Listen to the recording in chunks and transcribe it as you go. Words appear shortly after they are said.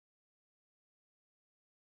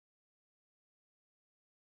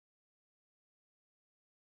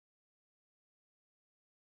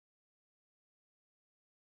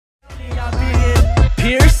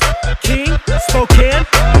Spokane,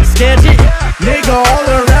 Skagit, nigga all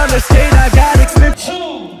around the state. I got experience. 2,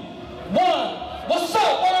 1. What's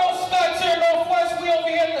up? What up, Skytier Northwest? We over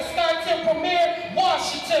here at the Skytier Premiere,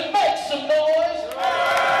 Washington. Make some noise.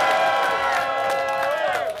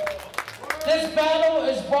 This battle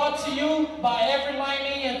is brought to you by Every Line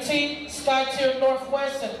ENT, Skytier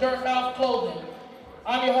Northwest, and Dirtmouth Clothing.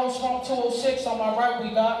 I'm your host, Rom 206. On my right,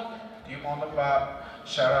 we got Deep on the Bop.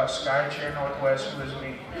 Shout out Skytier Northwest, who is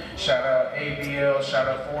me. Shout out ABL. Shout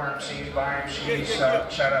out 4MCs, by MCs.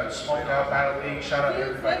 Shout out Smoke Out Battle League. Shout out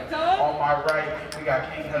everybody. On my right, we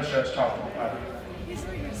got King Hush talking about it.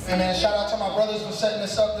 And man, shout out to my brothers for setting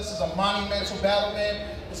this up. This is a monumental battle,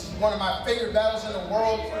 man. This is one of my favorite battles in the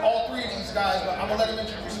world. All three of these guys, but I'm gonna let him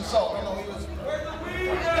introduce himself. I know he was.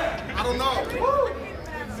 I don't know.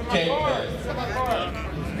 Okay.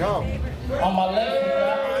 Go. On my left, we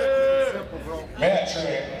got Matt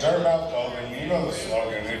Trent, Dirtmouth Clothing, you know the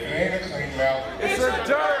slogan. If it ain't a clean mouth, it's a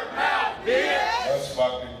dirt mouth, bitch! Let's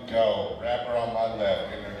fucking go. Rapper on my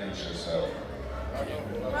left, introduce yourself.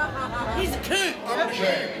 He's a king! I'm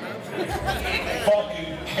king.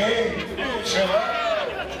 Fucking king. Chilla.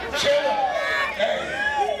 Chilla. Hey,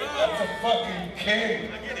 that's a fucking king.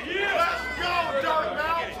 Let's go,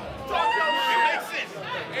 Dirtmouth! Talk your shit!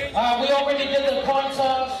 we already did the coin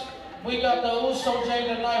toss. We got the Uso J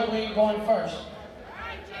the Nitewing going first.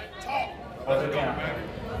 What's the count?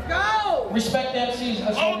 Go! Respect MCs.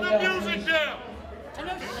 Let's Hold the down, music please. down! I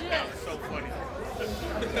know shit. That's so funny.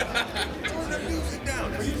 Hold the music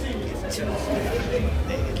down.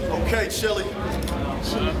 Okay, Chili.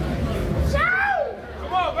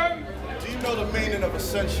 Come on, baby. Do you know the meaning of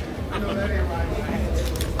ascension?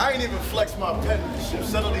 I ain't even flex my penmanship,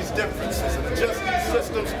 settle these differences, and adjust these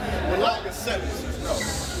systems with longer sentences. No,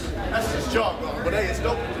 that's just jargon. But hey, it's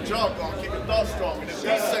dope with the jargon. Keep your thoughts strong. And if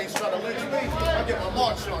these saints try to lynch me, I get my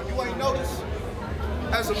march on. You ain't noticed?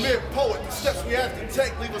 As a mere poet, the steps we have to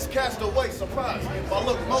take leave us cast away, surprised. By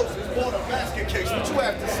look, Moses, born a basket case. What you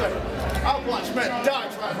have to say? I watch men die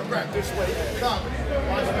trying to rap this way. Comedy.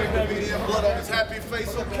 Watch make the blood on his happy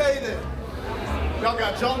face. Okay then. Y'all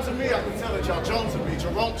got Jones and me, I can tell that y'all Jones and me.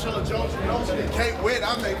 Jerome, Chilla, Jones, and Jones, and he can't win.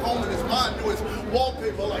 I make home in his mind, do his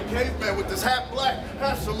wallpaper like caveman with this half black,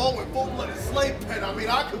 half Samoan, full-blooded slave pen. I mean,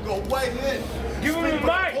 I could go way in. Give him the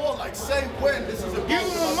mic. Like say when, this is a Give him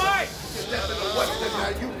the mic. You're dead in the Western,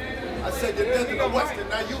 now you. I said you're dead in the Western,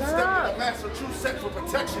 now you step in the Massachusetts for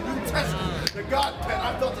protection. You tested the God pen.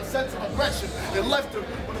 I felt a sense of aggression. It left him,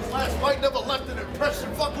 but his last fight never left an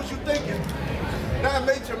impression. Fuck was you thinking? Now I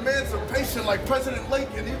made your emancipation like President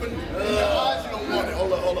Lincoln. Even in your eyes, you don't want it.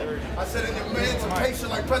 Hold up. I said in your emancipation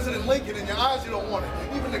like President Lincoln. In your eyes, you don't want it.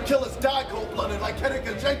 Even the killers die cold-blooded like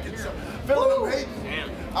Henniker Jenkins. I'm feeling them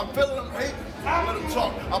hating. I'm feeling them hating. Let them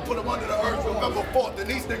talk. I'll put them under the earth November 4th. And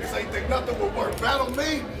these niggas ain't think nothing will work. Battle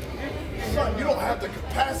me? Son, you don't have the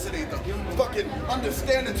capacity, the fucking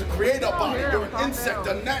understanding to create a body. You're an insect,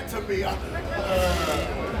 a gnat to me.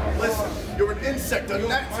 Listen, you're an insect, a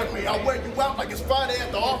gnat to me. I'll wear you out like it's Friday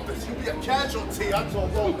at the office. You be a casualty. I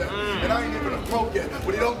told Ron that. And I ain't even a pro yet.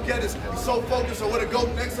 What he don't get is he's so focused on where to go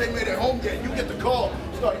next. Ain't made it home yet. You get the call.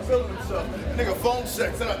 Started feeling himself. Nigga phone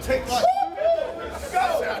sex. And I take flight.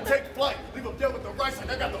 I take flight. Leave him there with the rice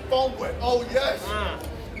like I got the phone wet. Oh, yes.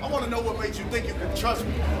 I want to know what made you think you could trust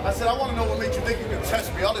me. I said, I want to know what made you think you could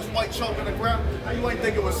test me. All this white chalk in the ground, now you ain't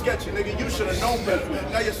think it was sketchy, nigga. You should have known better.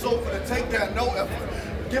 Now you're sold for the takedown, no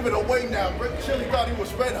effort. Give it away now. Rick Chili thought he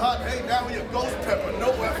was red hot. Hey, now he a ghost pepper, no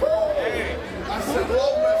effort. I said,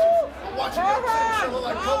 low measures. I'm watching your Chilla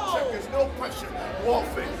like coat checkers, no pressure.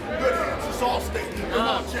 Warfare, good hands, it's all state.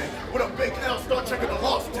 Lamar J with a big L, start checking the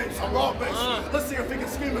lost tapes. I'm raw base. Let's see if he can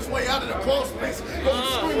scheme his way out of the crawl space.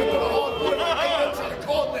 Goes screaming through the hardwood. I'm trying to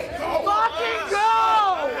coordinate. Fucking go!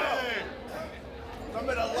 I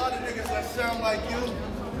met a lot of niggas that sound like you,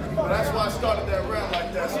 but that's why I started that round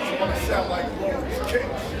like that, so I want to sound like Lawrence King.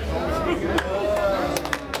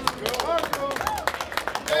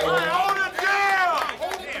 Hey, hold it down!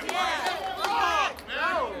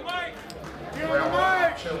 Give him the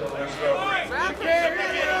mic! Chilla, let's go. Rap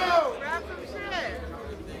some shit!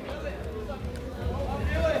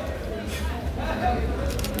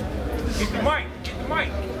 Get the mic! Get the mic!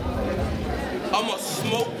 I'ma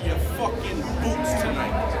smoke your fucking boots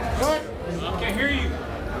tonight. What? I can't hear you.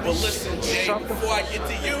 But listen, Jay, before I get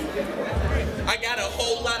to you, I got a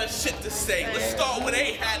whole lot of shit to say. Let's start with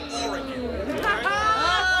A-Hat, Oregon.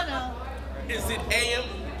 Oh, no. Is it AM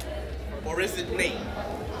or is it Nate?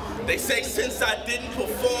 They say since I didn't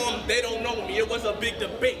perform, they don't know me. It was a big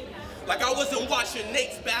debate. Like I wasn't watching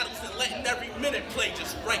Nate's battles and letting every minute play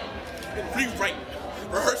just right and rewrite.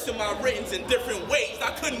 rehearsing my writtens in different ways.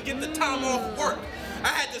 I couldn't get the time off work. I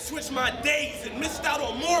had to switch my days and missed out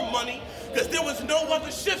on more money because there was no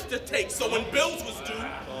other shifts to take. So when bills was due,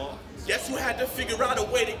 guess who had to figure out a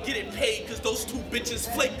way to get it paid because those two bitches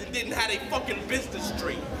flaked and didn't have a fucking business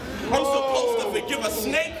straight. I'm supposed to forgive a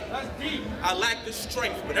snake. I lack the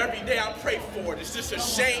strength, but every day I pray for it. It's just a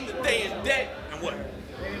shame that they in debt. And what?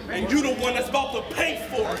 And you the one that's about to pay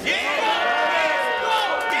for it.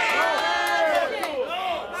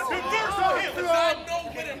 Converse on him. Cause I know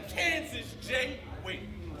where them cans is, Jay. Wait.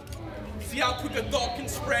 See how quick a thought can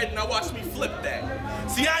spread? Now watch me flip that.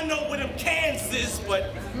 See, I know where them cans is,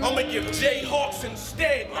 but I'm gonna give Jay Hawks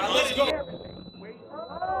instead. Now let it go.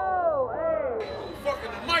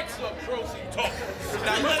 Fucking the mic's up, bro, so you talking.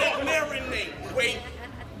 Now let it marinate. Wait.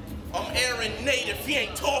 I'm Aaron Nate. If he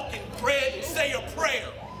ain't talking bread, and say a prayer.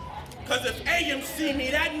 Cause if AM see me,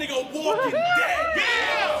 that nigga walking dead.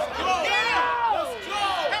 Let's go!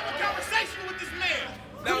 Have a conversation with this man.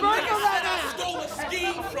 Now nigga said I stole a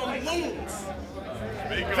scheme from loons.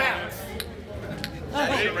 Facts.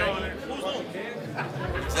 Who's loons?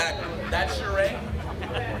 Exactly. That's your A.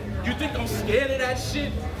 You think I'm scared of that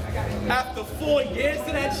shit? After 4 years of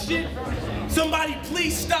that shit? Somebody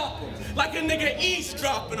please stop him. Like a nigga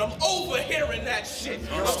eavesdropping, I'm overhearing that shit.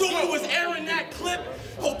 Stewart was airing that clip,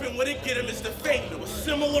 hoping what it get him is the fame. It was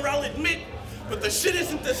similar, I'll admit, but the shit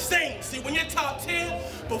isn't the same. See, when you're top 10,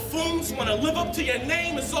 buffoons wanna live up to your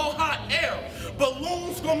name, it's all hot air.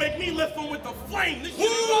 Balloons gonna make me lift them with the flame. This shit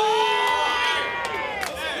is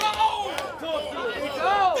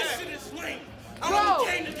This shit is lame. I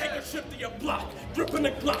only came to take a trip to your block, dripping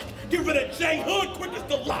the Glock, get rid of J Hood quick as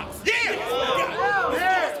the locks. As far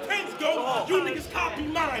as pens go, you niggas copy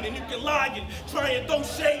mine, and you can lie and try and throw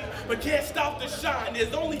shade, but can't stop the shine.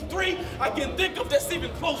 There's only 3 I can think of that's even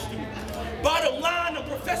close to me. Bottom line, I'm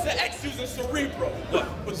Professor X using Cerebro,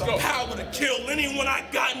 with the power to kill anyone I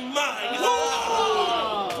got in mind.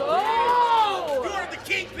 You are the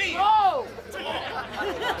kingpin.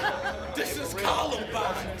 This is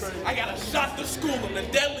Columbine. I got a shot to school him, the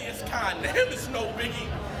deadliest kind. To him it's no biggie.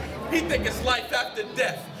 He think it's life after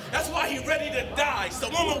death. That's why he ready to die. So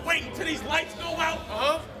I'ma wait until these lights go out.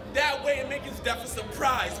 That way it make his death a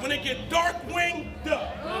surprise. When it get dark, winged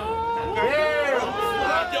up.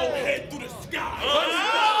 Fly your head through the sky.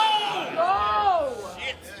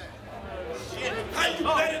 Shit. How you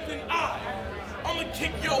better than I? I'ma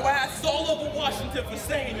kick your ass all over Washington for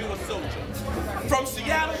saying you a soldier. From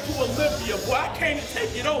Seattle to Olympia, boy, I came to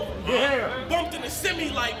take it over. Bumped in the semi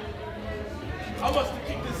like, I must have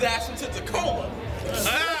kicked his ass into Tacoma.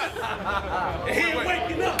 And he ain't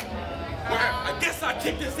waking up. I guess I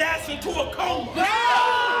kicked his ass into a coma.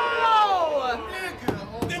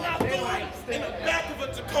 Then I threw him in the back of a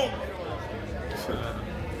Tacoma.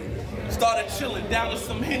 Started chilling down with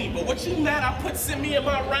some Henny, but what you mad I put Simi in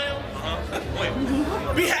my round?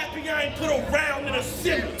 Be happy I ain't put a round in a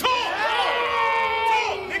Simi. Talk,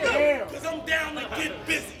 nigga, cause I'm down to get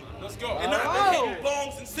busy. Let's go. And I've been hitting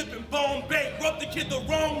bongs and sipping Bombay. Rub the kid the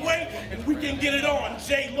wrong way, and we can get it on.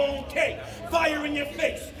 J Lone K, fire in your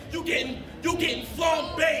face. You getting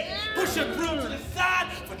flambé. Push your grill to the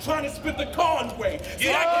side for trying to spit the Conway.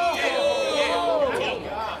 See,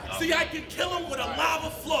 I can kill him with a lava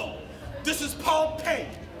flow. This is Paul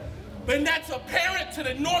Payne. But that's apparent to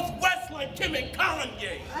the Northwest like Kim and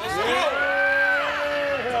Kanye. Let's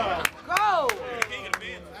Go!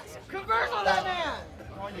 Converse on that man!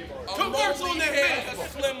 Converse on that man! A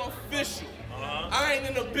Slim official. I ain't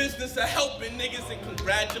in the business of helping niggas, and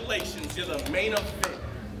congratulations, you're the main event.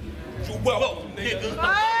 You're welcome, nigga.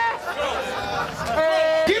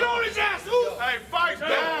 Get on his ass, Hey, fight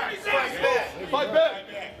back! Fight back!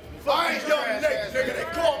 Find young Nate, nigga, they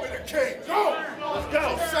call me the king. Go! Let's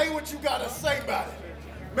go. So say what you gotta say about it.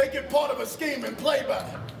 Make it part of a scheme and play by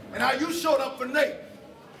it. And how you showed up for Nate,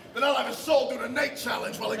 then I'll have his soul do the Nate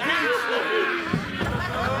challenge while it gets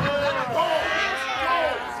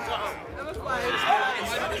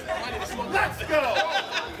Let's go!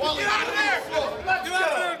 While get out of there! Let's go!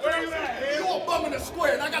 You a bum in the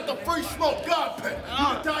square, and I got the free smoke God pen.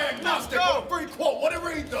 You the diagnostic with a free quote. What it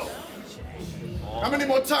read though? How many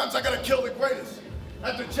more times I gotta kill the greatest?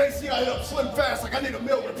 After JC, I hit up Slim fast like I need a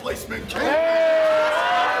meal replacement, kid.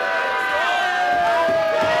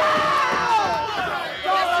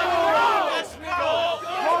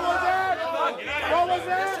 What was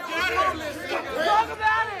that? Talk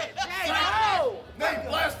about it! Name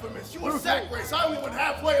blasphemous. You a sack race. I only went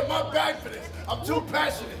halfway in my bag for this. I'm too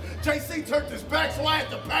passionate. JC turned his back, so I had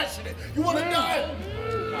to passion it. You wanna die?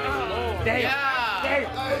 Damn.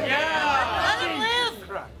 Yeah. Let him live.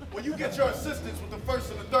 Well, Well, you get your assistance with the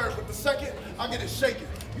first and the third. With the second, I get it shaken.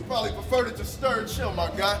 You probably prefer to just stir and chill,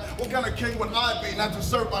 my guy. What kind of king would I be not to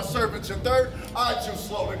serve my servants? Your third, I choose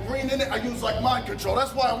slow. The green in it, I use like mind control.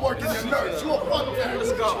 That's why I'm working your nerves. You a fun fact.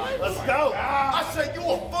 Let's go. Let's go. I say you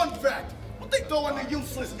a fun fact. What they throw in the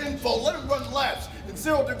useless info? Let them run laps in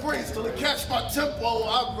 0 degrees till they catch my tempo.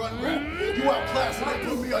 I run rap. You outclass and they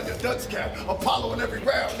put me on your dunce cap. Apollo in every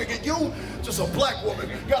round, nigga. You just a black woman.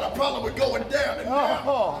 Got a problem with going down and down.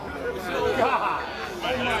 God.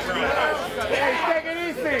 Hey, take it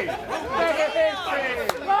easy. Take it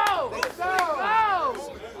easy. Go. Go.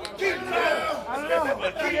 Keep down. I don't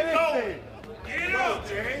know. Take it easy. Get up,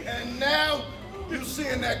 Jay. And now, you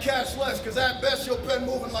seeing that cash less, because at best your pen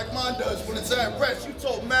moving like mine does when it's at rest. You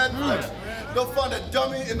told Mad Flex, they'll find a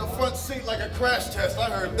dummy in the front seat like a crash test. I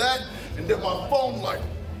heard that, and then my phone like,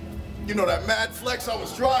 you know that Mad Flex I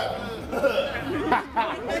was driving.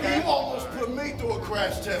 Nigga, you almost put me through a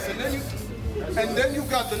crash test, and then you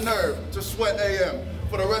got the nerve to sweat AM.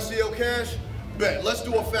 For the rest of your cash, bet. Let's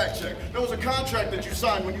do a fact check. There was a contract that you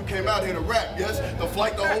signed when you came out here to rap, yes? The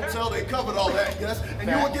flight, the hotel, they covered all that, yes? And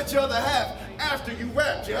you would get your other half after you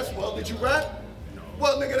rapped, yes? Well, did you rap?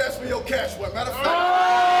 Well, nigga, that's for your cash one. Matter of fact.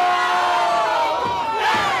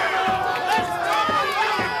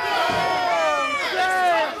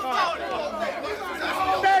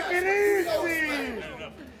 Take it easy.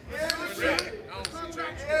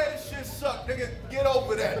 Yeah, this shit suck, nigga. Get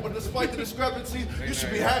over that. But despite the discrepancy, you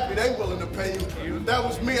should be happy they willing to pay you. If that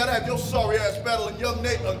was me, I'd have your sorry ass battling Young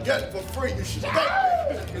Nate again for free. You should thank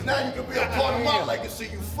me. Because now you can be a part of my legacy,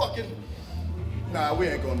 you fucking... Nah, we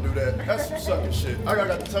ain't gonna do that. That's some sucking shit. I got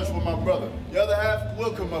to touch with my brother. The other half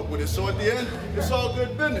will come up with it. So at the end, it's all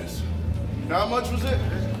good business. Now, how much was it?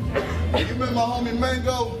 You met my homie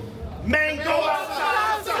Mango? Mango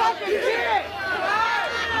outside. Sucking dick.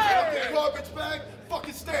 Fucking garbage bag.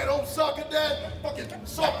 Fucking stay-at-home soccer dad. Fucking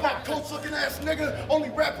softball coach-looking ass nigga. Only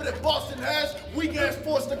rapping at Boston has. Weak-ass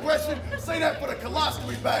forced aggression. Say that for the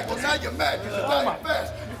colostomy bag. Well, now you're mad because you're dying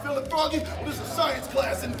fast. Feeling froggy? Well, this is a science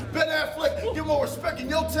class, and Ben Affleck, get more respect in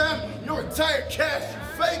your time. You're retired cash, you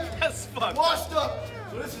fake. That's fucked. Washed up.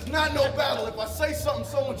 So this is not no battle. If I say something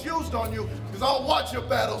someone's used on you, because I'll watch your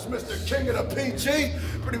battles, Mr. King of the PG.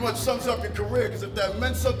 Pretty much sums up your career, because if that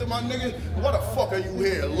meant something, my nigga, why the fuck are you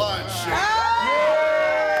here? Lying shit.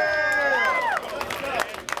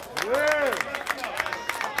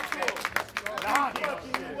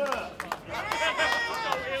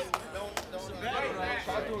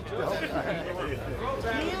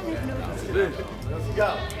 Let's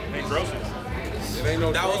go. Hey, groceries.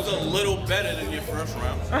 That was a little better than your first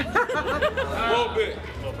round. A little bit.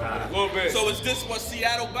 A little bit. So is this what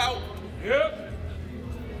Seattle about? Yep.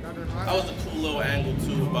 That was a cool little angle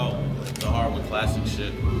too about the Harvard Classic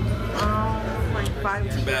shit. Like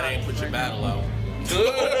 5 Too bad I ain't put your battle out.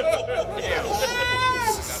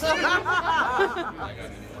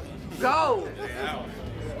 Go.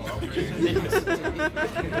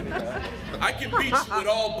 I can beat you with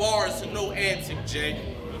all bars and no antic,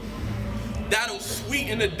 Jay. That'll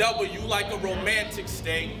sweeten the W like a romantic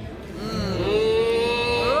steak.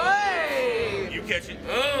 You catch it.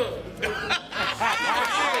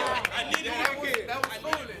 I needed it. That was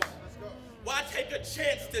foolish. Why take a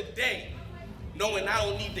chance today? Knowing I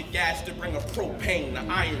don't need the gas to bring a propane, the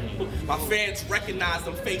irony. My fans recognize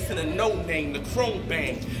I'm facing a no-name, the chrome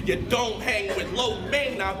bang. You don't hang with low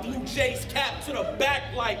main. Now Blue Jays cap to the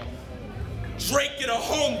back like Drake at a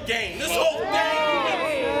home game. This whole thing,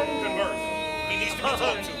 Converse. He needs to be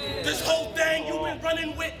talked to. this whole thing you've been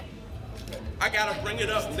running with, I gotta bring it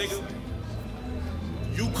up, nigga.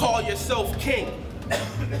 You call yourself king.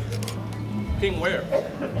 King where?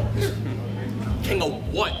 King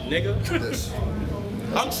of what, nigga?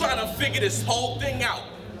 I'm trying to figure this whole thing out.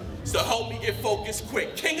 So help me get focused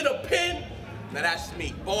quick. King of the pen? Now that's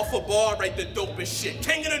me. Bar for bar, write the dopest shit.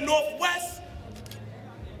 King of the Northwest?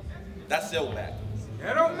 That's Ilmac.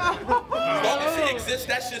 As long as he exists,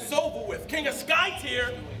 that shit's over with. King of Sky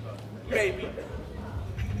Tier? Maybe.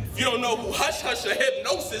 If you don't know who Hush Hush or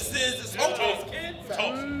Hypnosis is, it's Hojo's kid.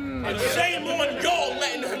 And shame on y'all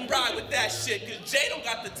letting him ride with that shit, cause Jay don't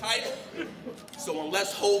got the title. So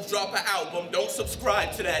unless Hov drop an album, don't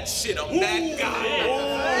subscribe to that shit. I'm that guy.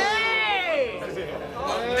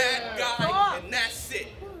 I'm that guy, and that's it.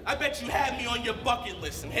 I bet you had me on your bucket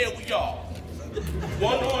list, and here we are.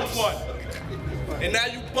 1-on-1. And now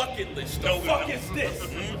you bucket list. The fuck is this?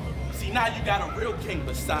 See, now you got a real king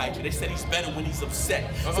beside you. They said he's better when he's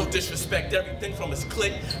upset. So disrespect everything from his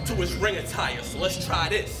clique to his ring attire. So let's try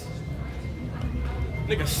this.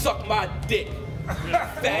 Nigga, suck my dick.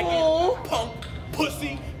 Faggot, punk,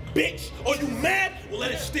 pussy, bitch. Are you mad? Well,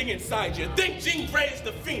 let it sting inside you. Think Jean Grey is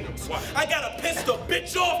the Phoenix. I gotta piss the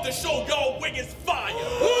bitch off to show y'all wing is fire.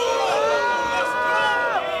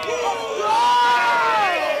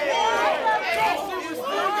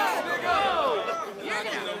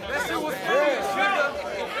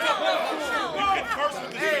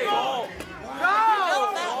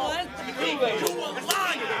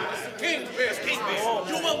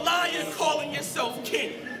 You a liar calling yourself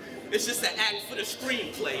king. It's just an act for the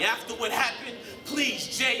screenplay. After what happened, please,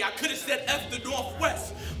 Jay, I could have said F the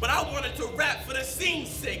Northwest, but I wanted to rap for the scene's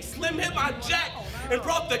sake. Slim hit my jack and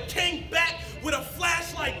brought the king back with a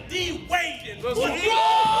flash like D. Wade. And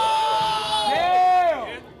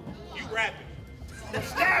Damn! You rapping. And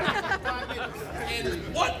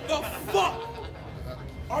what the fuck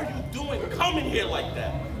are you doing coming here like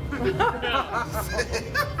that?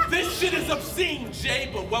 This shit is obscene, Jay,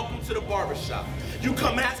 but welcome to the barbershop. You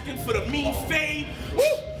come asking for the mean fade, woo,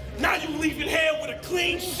 now you leaving here with a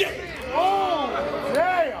clean shave. Oh,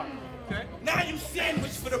 damn! Now you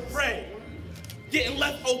sandwich for the bread. Getting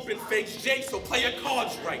left open face, Jay, so play your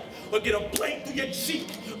cards right. Or get a blank through your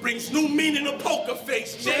cheek. Brings new meaning to poker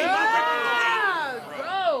face, Jay.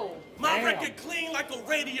 My record clean like a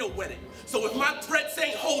radio wedding. So if my threats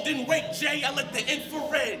ain't holding weight, Jay, I let the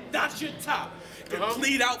infrared dot your top. And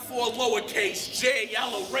plead out for a lowercase J,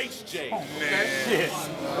 I'll erase J. Man,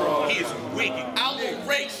 he is wicked. I'll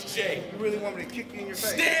erase J. You really want me to kick you in your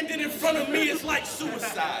face? Standing in front of me is like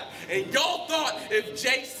suicide. And y'all thought if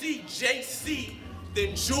JC,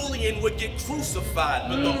 then Julian would get crucified.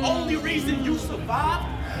 But the only reason you survived,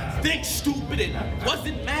 think stupid, it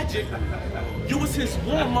wasn't magic. You was his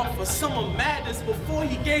warm-up for Summer Madness before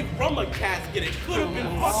he gave Rum a casket. It could have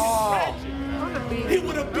been fucking tragic. He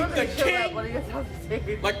would have beat the king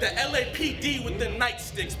like the LAPD with the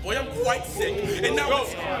nightsticks. Boy, I'm quite sick. And now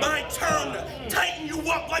it's my turn to tighten you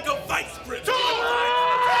up like a vice grip.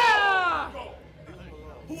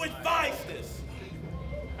 Who advised this?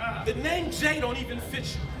 The name Jay don't even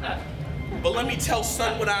fit you. But let me tell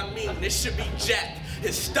son what I mean. This should be Jack.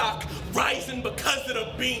 His stock rising because of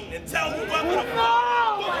the bean. And tell whoever the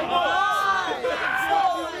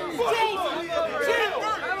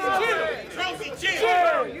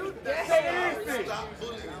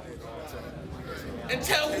and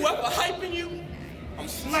tell whoever hyping you, I'm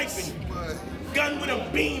sniping you. Gun with a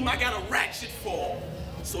beam, I got a ratchet for.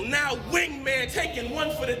 So now wingman taking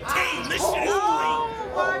one for the team. This shit is clean. Oh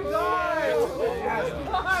my God!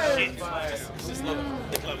 Shit.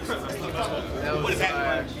 What is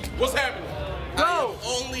happening? What's happening? I'm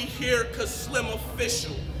only here cause Slim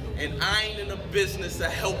official. And I ain't in the business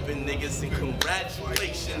of helping niggas. And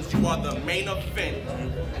congratulations, you are the main event.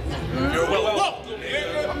 You're welcome,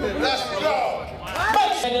 nigga. Let's go.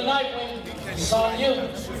 And the Nitewing, it's on you.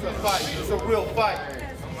 It's a fight. It's a real fight.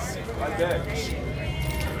 Like that.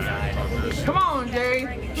 Come on, Jay.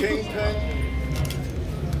 Kingpin.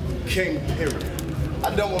 King period.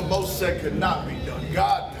 I know what most said could not be done.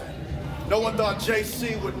 God. No one thought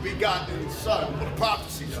JC would be God's son, but a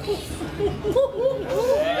prophecy. Let's go!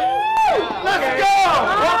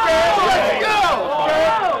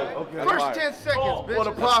 Okay, let's go! First 10 seconds, bitch. What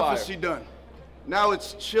a prophecy done. Now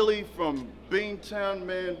it's Chilla from Beantown,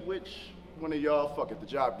 man. Which one of y'all, fuck it, the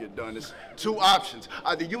job get done. It's two options.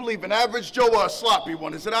 Either you leave an average Joe or a sloppy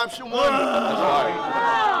one. Is it option one?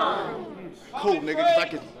 Cool, nigga,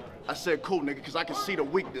 cause I said cool, nigga, because I can see the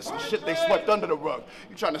weakness and shit they swept under the rug.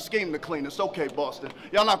 You trying to scheme to clean us. Okay, Boston.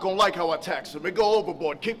 Y'all not gonna like how I tax them. It go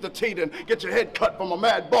overboard. Keep the teeth in. Get your head cut from a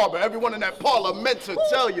mad barber. Everyone in that parlor meant to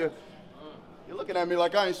tell you. You're looking at me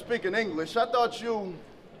like I ain't speaking English. I thought you...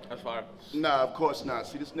 That's fine. Nah, of course not.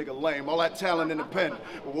 See, this nigga lame. All that talent in the pen.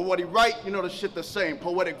 But with what he write, you know the shit the same.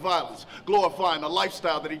 Poetic violence. Glorifying a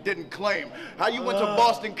lifestyle that he didn't claim. How you went to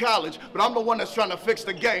Boston College, but I'm the one that's trying to fix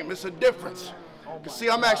the game. It's a difference. Cause see,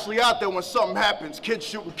 I'm actually out there when something happens. Kids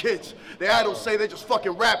shooting kids. The idols say they just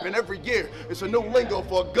fucking rapping every year. It's a new lingo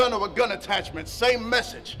for a gun or a gun attachment. Same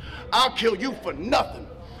message. I'll kill you for nothing.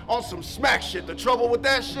 On some smack shit. The trouble with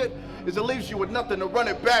that shit is it leaves you with nothing to run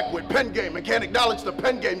it back with. Pen game, and can't acknowledge the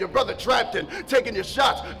pen game your brother trapped in. Taking your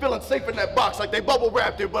shots, feeling safe in that box like they bubble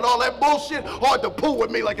wrapped it. But all that bullshit, hard to pull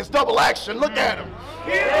with me like it's double action. Look at him.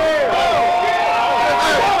 Look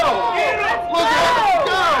at him.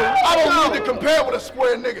 I don't need to compare with a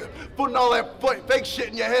square nigga. Putting all that fake shit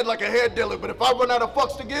in your head like a hair dealer. But if I run out of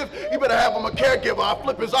fucks to give, you better have him a caregiver. I'll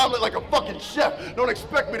flip his omelet like a fucking chef. Don't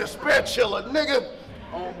expect me to spare Chilla, nigga.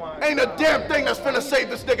 Ain't a damn thing that's finna save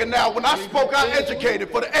this nigga now. When I spoke, I educated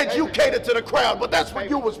for the educated to the crowd, but that's when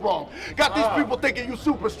you was wrong. Got these people thinking you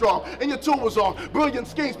super strong, and your tool was on. Brilliant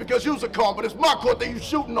schemes because you's a calm, but it's my court that you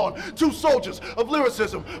shooting on. 2 soldiers of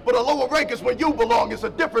lyricism, but a lower rank is where you belong. It's a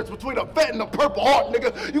difference between a vet and a purple heart,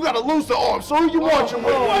 nigga. You gotta lose the arm, so who you marching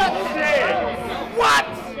with? What?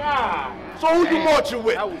 So who you marching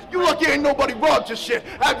with? You lucky ain't nobody robbed your shit.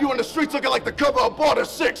 Have you in the streets looking like the cover of Barter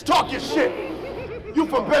 6. Talk your shit. You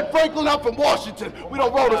from Ben Franklin, I'm from Washington. We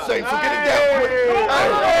don't roll the same, so get it down quick.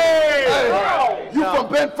 Hey. You from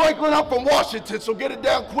Ben Franklin, I'm from Washington, so get it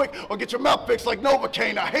down quick or get your mouth fixed like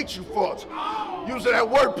Novocaine. I hate you frauds. Using that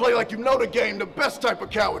wordplay like you know the game, the best type of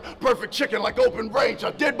coward. Perfect chicken like open range.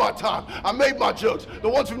 I did my time. I made my jugs. The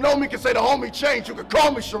ones who know me can say the homie changed. You can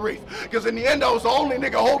call me Sharif, because in the end I was the only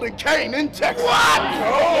nigga holding cane in Texas. What?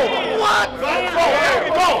 What?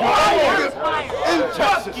 In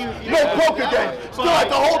Texas. No poker game. Still had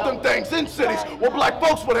to hold them things in cities where black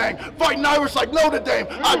folks would hang. Fighting Irish like Notre Dame.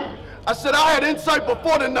 I said I had insight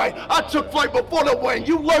before the night. I took flight before the Wayne.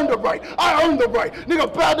 You learned the right. I earned the right.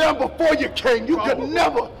 Nigga, bow down before you came. You could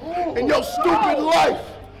never in your stupid life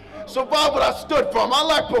survive what I stood from. I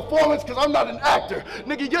lack performance because I'm not an actor.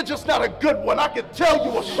 Nigga, you're just not a good one. I can tell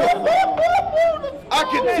you a shook one. I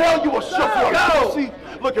can tell you a shook one. See,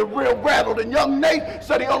 looking real rattled. And young Nate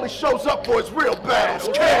said he only shows up for his real battles.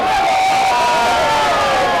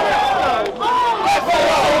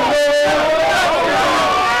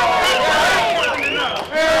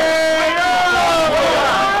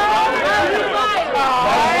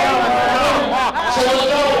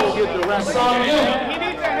 It's on you. He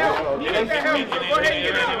needs that help. He needs that help. Go ahead and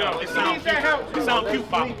give it to him. He needs that help. It sounds cute,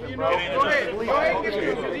 Pop. Go ahead. Go ahead and give it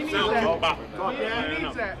to him. He needs that. He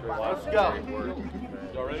needs that. Let's go.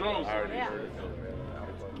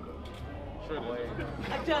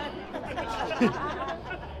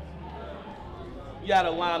 You had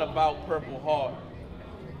a line about Purple Heart.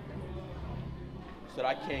 Said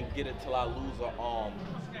I can't get it till I lose an arm.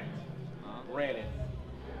 Granted.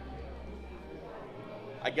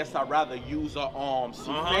 I guess I'd rather use an arm. See,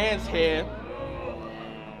 fans here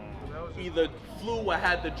either flew or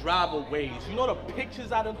had to drive a ways. You know the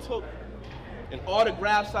pictures I done took and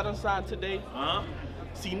autographs I done signed today?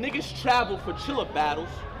 See, niggas travel for Chilla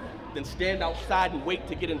battles, then stand outside and wait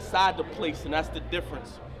to get inside the place, and that's the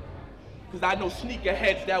difference. Because I know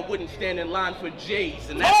sneakerheads that wouldn't stand in line for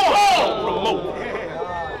J's, and that's because you don't promote.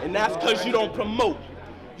 And that's because you don't promote.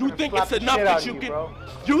 You think it's enough that you can,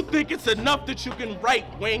 you think it's enough that you can right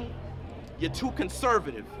wing? You're too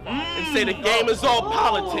conservative and say the game is all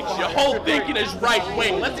politics. Your whole thinking is right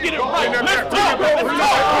wing. Let's get it right. Let's talk. Bring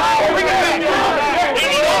it back. They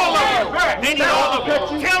need all of them. They need all of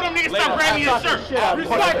them. Tell them niggas stop grabbing your shirt.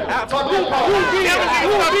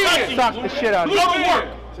 Suck the shit out of Go to work.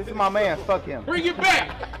 This is my man. Fuck him. Bring it back.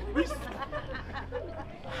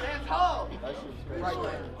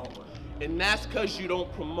 And that's because you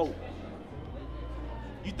don't promote.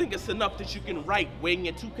 You think it's enough that you can right wing,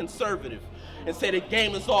 you're too conservative, and say the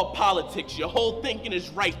game is all politics. Your whole thinking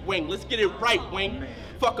is right wing. Let's get it right wing.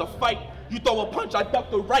 Fuck a fight. You throw a punch, I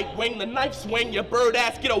duck the right wing. The knife swing, your bird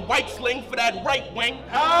ass get a white sling for that right wing.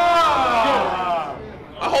 I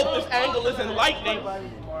hope this angle is enlightening.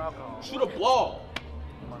 Shoot a blog.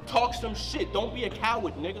 Talk some shit. Don't be a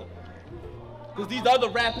coward, nigga. Because these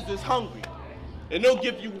other rappers is hungry. And they'll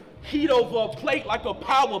give you heat over a plate like a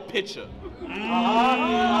power pitcher.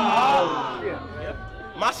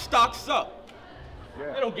 My stock's up.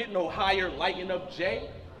 They don't get no higher, lighten up J.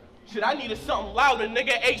 Shit, I needed something louder,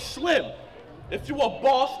 nigga. A Slim. If you a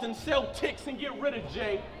boss, then sell ticks and get rid of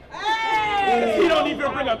J. He don't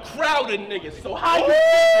even bring a crowd of niggas. So how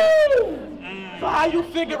you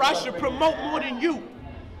figure I should promote more than you?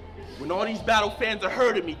 When all these battle fans are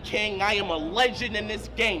hurting me, King, I am a legend in this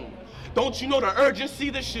game. Don't you know the urgency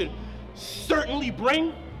this should certainly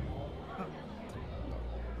bring?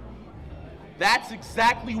 That's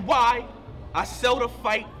exactly why I sell the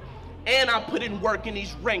fight and I put in work in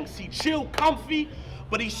these rings. He chill comfy,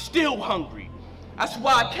 but he's still hungry. That's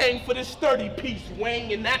why I came for this 30-piece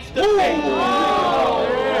wing, and that's the thing. Tell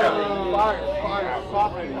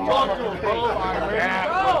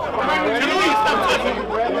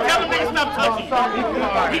him niggas stop touching you.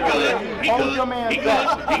 He good. He good. He good.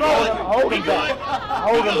 He good. Hold him back.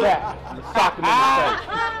 Hold him back. Sock him in the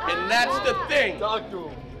face. And that's the thing.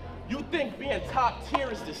 You think being top tier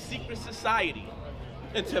is the secret society,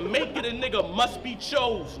 and to make it a nigga must be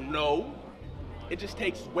chose. No. It just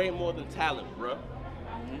takes way more than talent, bruh.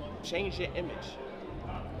 Change your image.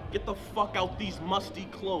 Get the fuck out these musty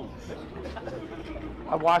clothes.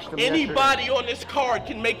 I watched them. Anybody on this card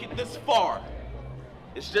can make it this far.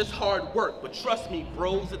 It's just hard work, but trust me,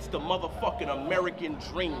 bros, it's the motherfucking American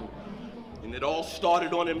dream. And it all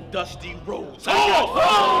started on them dusty roads.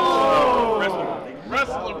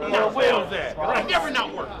 Wrestler, where Will's at? Never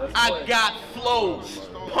not work. I got flows,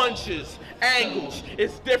 punches, angles.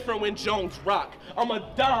 It's different when Jones rock. I'm a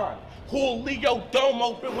Don. Who'll leave your dome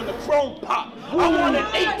open when the chrome pop? I wanted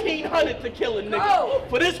 1,800 to kill a nigga.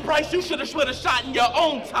 For this price, you should have split a shot in your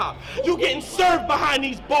own top. You getting served behind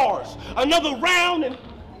these bars. Another round and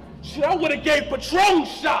shit, I would have gave Patron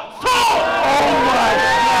shots. Oh my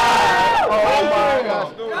God! Oh my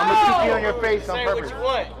gosh! I'm gonna shoot you on your face on purpose. Say what you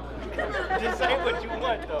want. Just say what you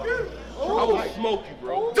want, though. I will smoke you,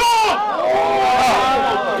 bro.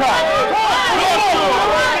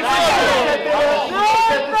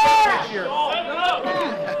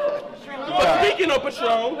 But speaking of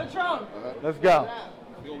Patron, let's go.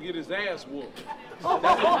 He gonna get his ass whooped. That's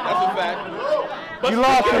a fact. But You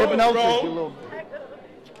lost speaking your of hypnosis, Patron, you little.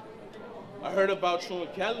 I heard about you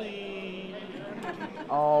and Kelly.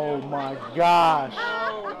 Oh my gosh.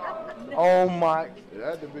 Oh my. It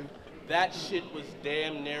had to be. That shit was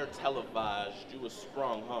damn near televised. You was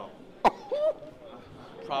sprung, huh?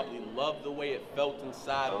 Probably loved the way it felt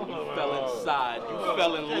inside when you fell inside. You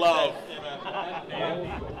fell in love.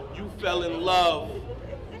 You fell in love.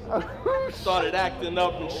 Started acting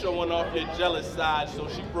up and showing off your jealous side, so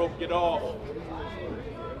she broke it off.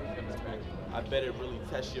 I bet it really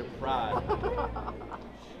tests your pride.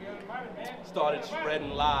 Started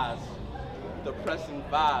spreading lies, depressing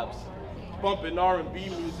vibes, bumping R&B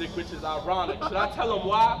music, which is ironic. Should I tell him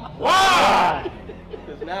why? Why?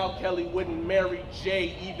 Because now Kelly wouldn't marry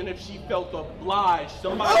Jay even if she felt obliged.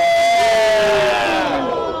 Somebody.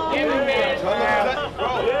 Give me man.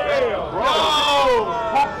 Bro.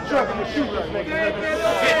 Pop the truck and shoot this nigga.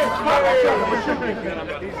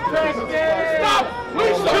 Stop!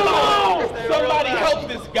 Somebody help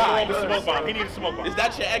this guy. He needs a smoke bomb. Is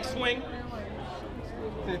that your ex-wing?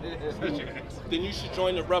 Then you should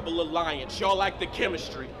join the Rebel Alliance. Y'all like the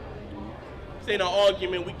chemistry. This ain't an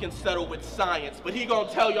argument we can settle with science, but he gonna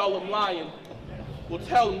tell y'all I'm lying. We'll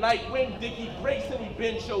tell Nitewing, Dickie Grayson, he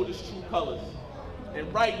been showed his true colors.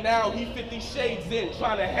 And right now, he 50 shades in,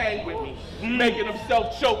 trying to hang with me. Making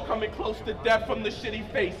himself choke, coming close to death from the shit he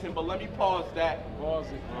facing. But let me pause that. Pause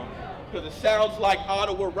it, bro. Because it sounds like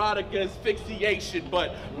autoerotic asphyxiation,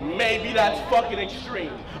 but maybe that's fucking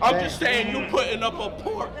extreme. I'm just saying you putting up a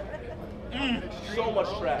poor... so much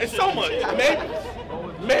trash. It's so much.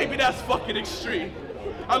 Maybe that's fucking extreme.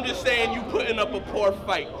 I'm just saying you putting up a poor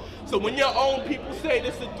fight. So when your own people say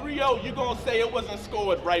this is 3-0, you're going to say it wasn't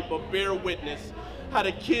scored right, but bear witness. How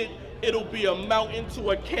the kid, it'll be a mountain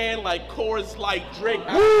to a can like chorus like Drake.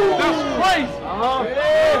 That's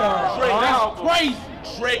crazy.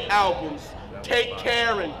 Drake albums. Take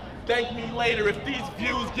care and thank me later if these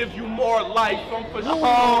views give you more life. I'm for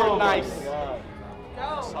sure nice.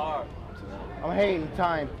 That's hard. I'm hating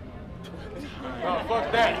time. Oh,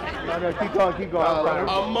 fuck that. No, keep going.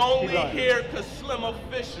 I'm only here cause Slim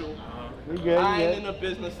official. You good, I ain't in the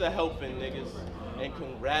business of helping niggas. And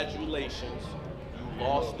congratulations, you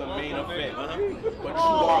lost the main event. But you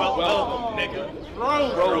are welcome, nigga.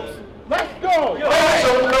 Let's go!